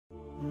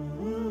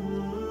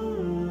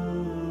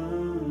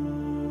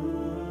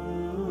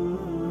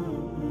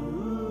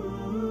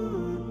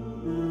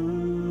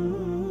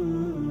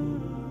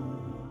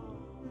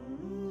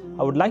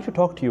I would like to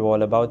talk to you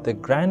all about the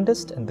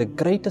grandest and the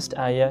greatest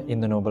ayah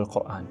in the Noble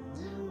Quran.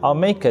 Our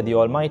Maker, the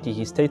Almighty,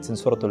 He states in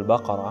Surah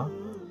Al-Baqarah,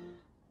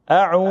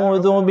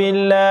 أعوذ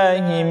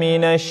بالله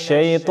من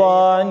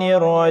الشيطان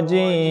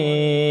الرجيم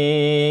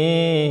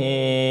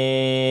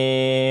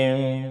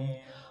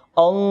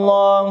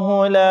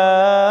الله لا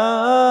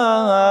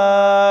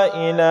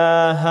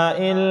إله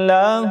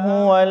إلا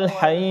هو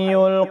الحي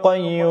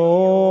القيوم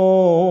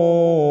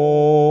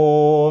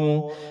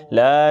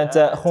لا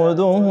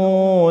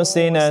تأخذه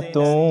سنة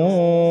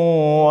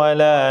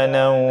ولا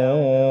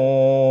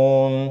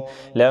نوم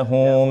له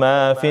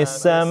ما في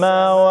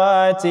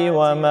السماوات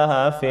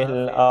وما في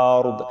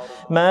الأرض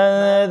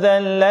من ذا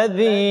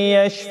الذي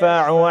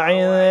يشفع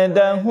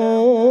عنده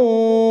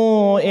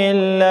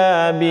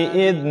إلا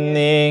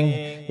بإذنه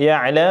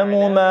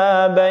يعلم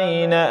ما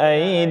بين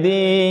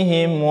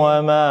أيديهم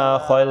وما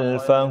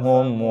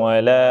خلفهم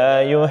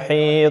ولا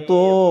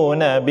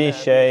يحيطون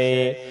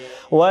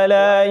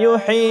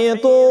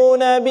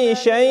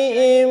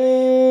بشيء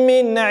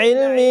من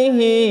علمه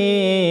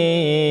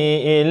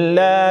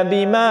إلا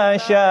بما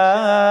شاء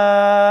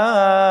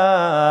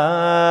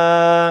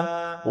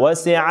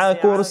وسع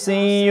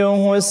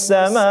كرسيه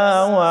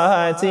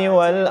السماوات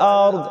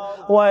والأرض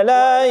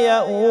ولا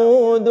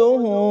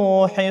يؤوده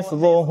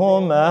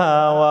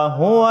حفظهما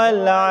وهو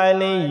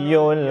العلي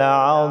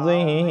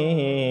العظيم.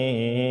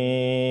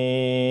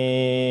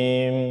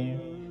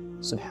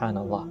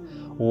 Subhanallah.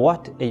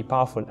 What a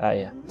powerful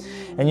ayah.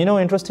 And you know,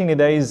 interestingly,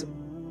 there is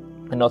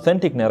an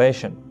authentic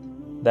narration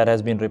that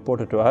has been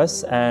reported to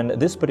us, and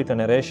this particular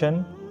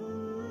narration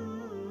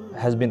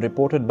has been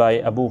reported by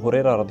Abu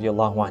Hurayrah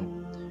radiallahu anhu.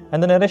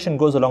 And the narration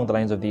goes along the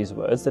lines of these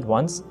words, that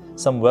once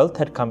some wealth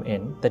had come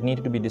in that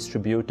needed to be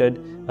distributed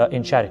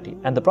in charity.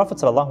 And the Prophet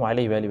sallallahu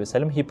alaihi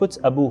wasallam, he puts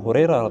Abu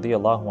Hurayrah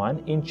radiallahu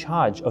anhu in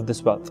charge of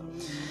this wealth.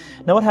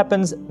 Now what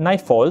happens, night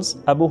falls,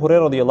 Abu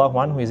Hurayrah radiallahu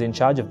anhu, who is in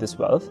charge of this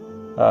wealth,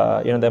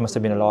 there must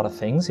have been a lot of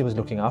things, he was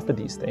looking after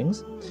these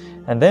things.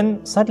 And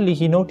then suddenly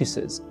he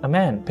notices a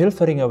man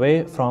pilfering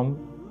away from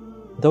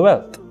the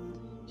wealth.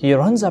 He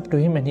runs up to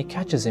him and he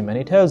catches him and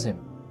he tells him,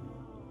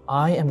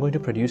 I am going to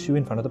produce you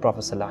in front of the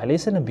Prophet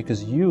ﷺ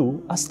because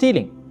you are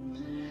stealing.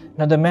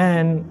 Now the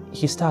man,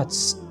 he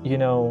starts,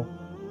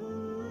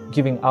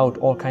 giving out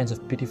all kinds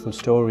of pitiful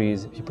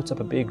stories. He puts up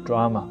a big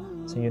drama,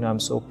 saying, I'm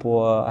so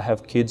poor, I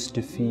have kids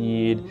to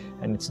feed,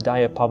 and it's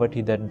dire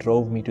poverty that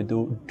drove me to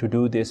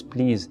do this.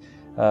 Please,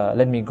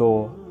 let me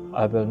go.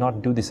 I will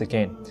not do this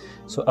again.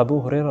 So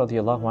Abu Hurayrah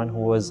radiallahu anhu,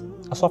 who was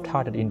a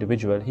soft-hearted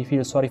individual, he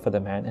feels sorry for the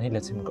man and he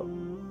lets him go.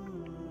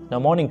 Now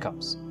morning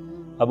comes.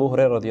 Abu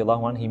Hurayrah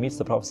radiallahu anhu, he meets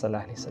the Prophet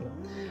sallallahu alaihi wasallam.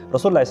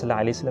 Rasulullah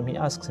sallallahu alaihi wasallam, he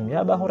asks him,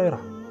 Ya Abu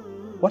Hurayrah,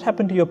 what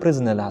happened to your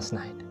prisoner last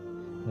night?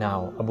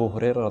 Now Abu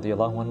Hurayrah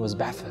radiallahu anhu was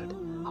baffled.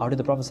 How did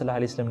the Prophet sallallahu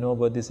alaihi wasallam know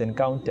about this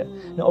encounter?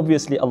 Now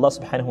obviously Allah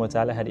subhanahu wa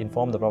ta'ala had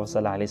informed the Prophet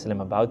sallallahu alaihi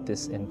wasallam about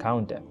this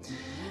encounter.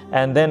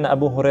 And then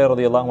Abu Hurayrah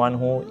radiallahu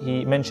anhu,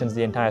 he mentions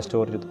the entire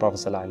story to the Prophet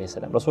sallallahu alaihi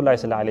wasallam. Rasulullah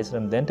sallallahu alaihi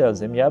wasallam then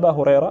tells him, Ya Abu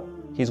Hurayrah,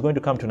 he's going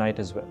to come tonight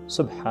as well.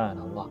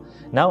 Subhanallah.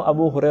 Now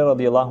Abu Hurayrah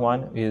radiallahu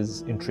anhu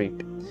is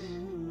intrigued.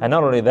 And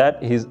not only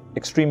that, he's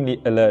extremely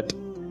alert.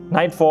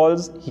 Night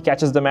falls, he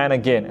catches the man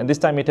again. And this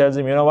time he tells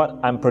him, you know what,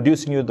 I'm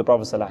producing you to the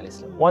Prophet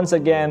ﷺ. Once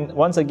again,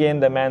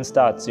 the man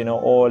starts,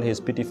 all his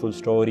pitiful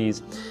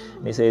stories.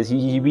 And he says,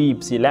 he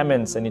weeps, he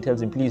laments, and he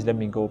tells him, please let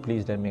me go,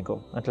 please let me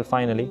go. Until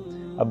finally,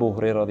 Abu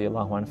Hurayrah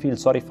radiallahu anhu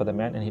feels sorry for the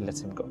man and he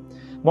lets him go.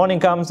 Morning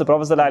comes, the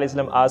Prophet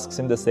ﷺ asks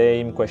him the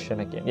same question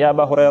again. Ya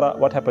Abu Hurayrah,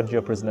 what happened to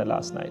your prisoner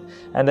last night?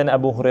 And then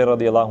Abu Hurayrah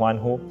radiallahu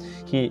anhu,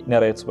 he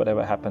narrates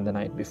whatever happened the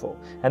night before.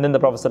 And then the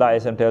Prophet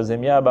ﷺ tells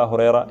him, Ya Abu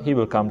Hurayrah, he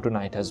will come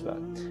tonight as well.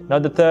 Now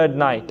the third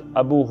night,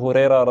 Abu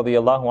Hurayrah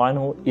radiallahu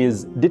anhu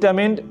is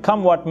determined,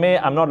 come what may,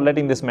 I'm not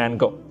letting this man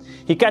go.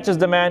 He catches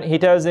the man, he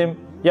tells him,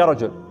 Ya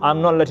Rajul,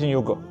 I'm not letting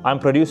you go. I'm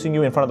producing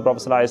you in front of the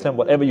Prophet ﷺ,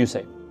 whatever you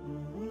say.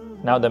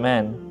 Now the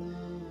man,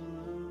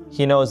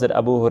 he knows that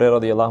Abu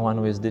Hurayrah radiallahu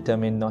anhu is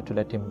determined not to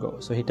let him go.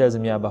 So he tells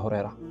him, Ya Abu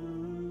Hurayrah,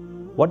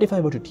 what if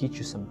I were to teach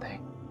you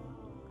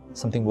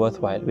something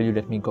worthwhile? Will you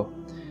let me go?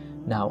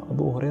 Now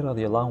Abu Hurayrah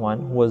radiallahu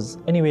anhu, who was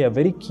anyway a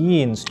very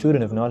keen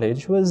student of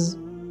knowledge, was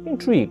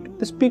intrigued.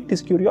 This piqued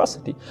his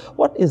curiosity.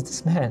 What is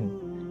this man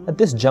at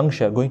this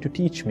juncture going to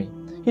teach me?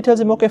 He tells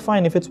him, okay,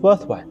 fine, if it's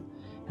worthwhile.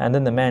 And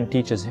then the man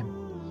teaches him,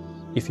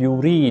 if you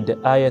read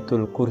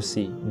Ayatul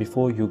Kursi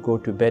before you go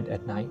to bed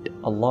at night,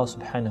 Allah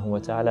subhanahu wa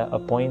ta'ala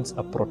appoints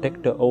a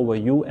protector over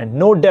you, and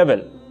no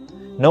devil,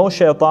 no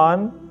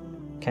shaytaan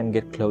can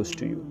get close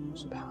to you.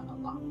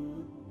 Subhanallah.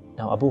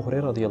 Now Abu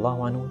Hurayrah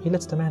radiallahu anhu, he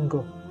lets the man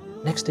go.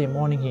 Next day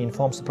morning, he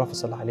informs the Prophet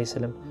sallallahu alaihi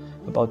wasallam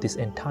about this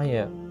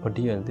entire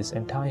ordeal, this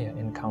entire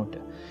encounter.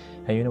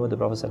 And you know what the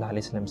Prophet sallallahu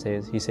alaihi wasallam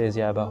says? He says,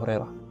 Ya Abu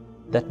Hurayrah,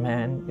 that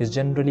man is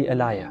generally a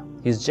liar.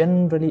 He's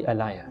generally a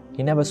liar.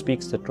 He never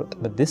speaks the truth.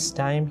 But this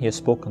time he has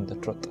spoken the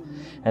truth.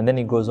 And then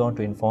he goes on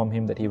to inform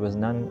him that he was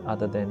none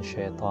other than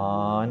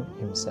Shaytaan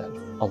himself.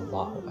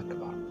 Allahu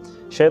Akbar.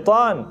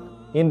 Shaytaan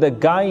in the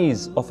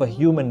guise of a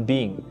human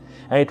being.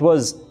 And it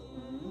was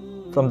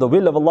from the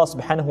will of Allah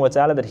subhanahu wa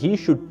ta'ala that he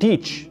should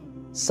teach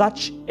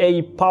Such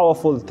a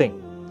powerful thing.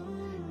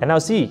 And now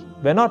see,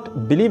 we're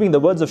not believing the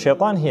words of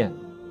Shaytaan here.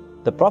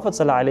 The Prophet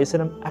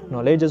ﷺ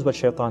acknowledges what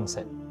Shaytaan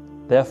said.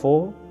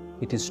 Therefore,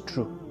 it is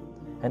true.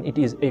 And it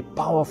is a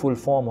powerful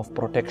form of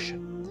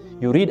protection.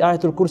 You read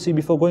Ayatul Kursi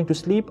before going to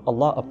sleep,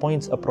 Allah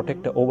appoints a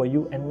protector over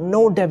you, and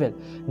no devil,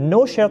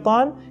 no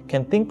Shaytaan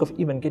can think of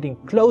even getting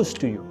close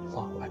to you.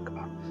 Allahu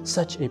Akbar.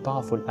 Such a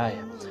powerful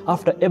ayah.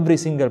 After every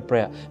single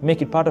prayer,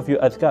 make it part of your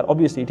adhkar.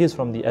 Obviously, it is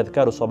from the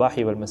adhkar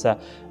sabahi wal masa,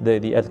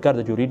 the adhkar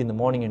that you read in the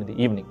morning and in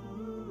the evening.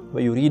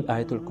 Where you read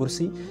Ayatul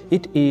Kursi,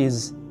 it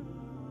is,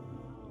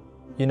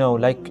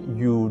 like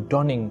you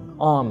donning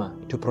armor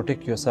to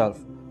protect yourself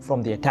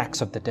from the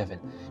attacks of the devil.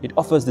 It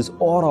offers this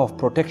aura of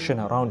protection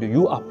around you.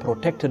 You are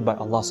protected by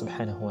Allah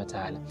subhanahu wa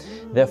ta'ala.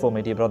 Therefore,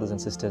 my dear brothers and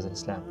sisters in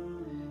Islam,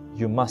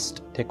 you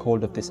must take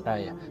hold of this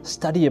ayah.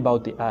 Study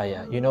about the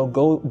ayah.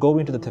 Go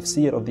into the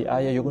tafsir of the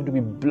ayah. You're going to be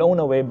blown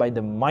away by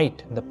the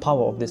might and the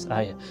power of this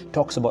ayah. It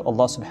talks about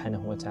Allah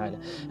subhanahu wa ta'ala.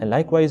 And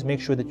likewise, make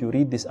sure that you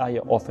read this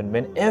ayah often.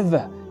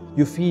 Whenever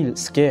you feel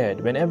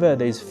scared, whenever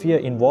there is fear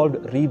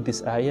involved, read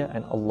this ayah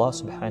and Allah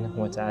subhanahu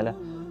wa ta'ala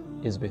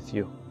is with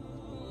you.